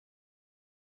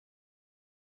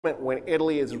when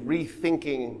Italy is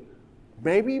rethinking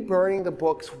maybe burning the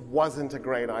books wasn't a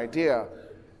great idea.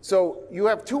 So you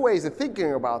have two ways of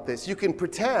thinking about this. You can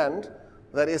pretend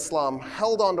that Islam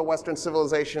held on to Western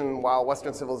civilization while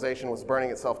Western civilization was burning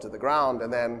itself to the ground,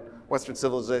 and then Western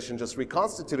civilization just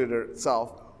reconstituted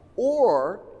itself.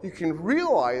 Or you can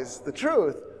realize the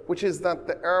truth, which is that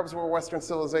the Arabs were Western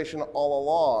civilization all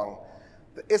along.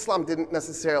 Islam didn't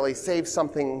necessarily save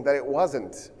something that it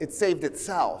wasn't. It saved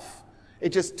itself. It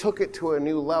just took it to a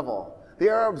new level. The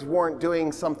Arabs weren't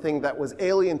doing something that was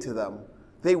alien to them.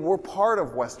 They were part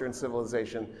of Western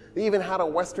civilization. They even had a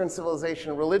Western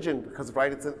civilization religion because,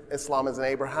 right, Islam is an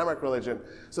Abrahamic religion.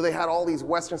 So they had all these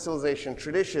Western civilization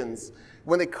traditions.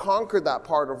 When they conquered that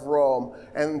part of Rome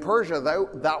and Persia,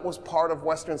 that was part of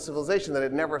Western civilization that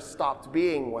had never stopped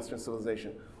being Western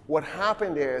civilization. What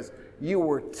happened is you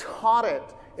were taught it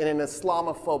in an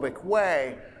Islamophobic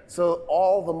way, so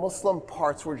all the Muslim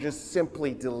parts were just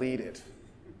simply deleted.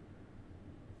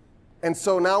 And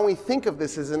so now we think of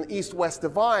this as an East-West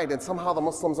divide, and somehow the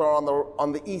Muslims are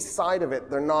on the east side of it.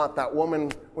 They're not. That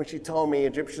woman, when she told me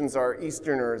Egyptians are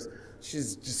Easterners,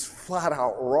 she's just flat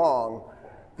out wrong.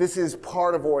 This is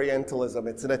part of Orientalism.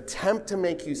 It's an attempt to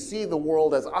make you see the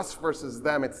world as us versus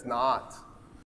them. It's not.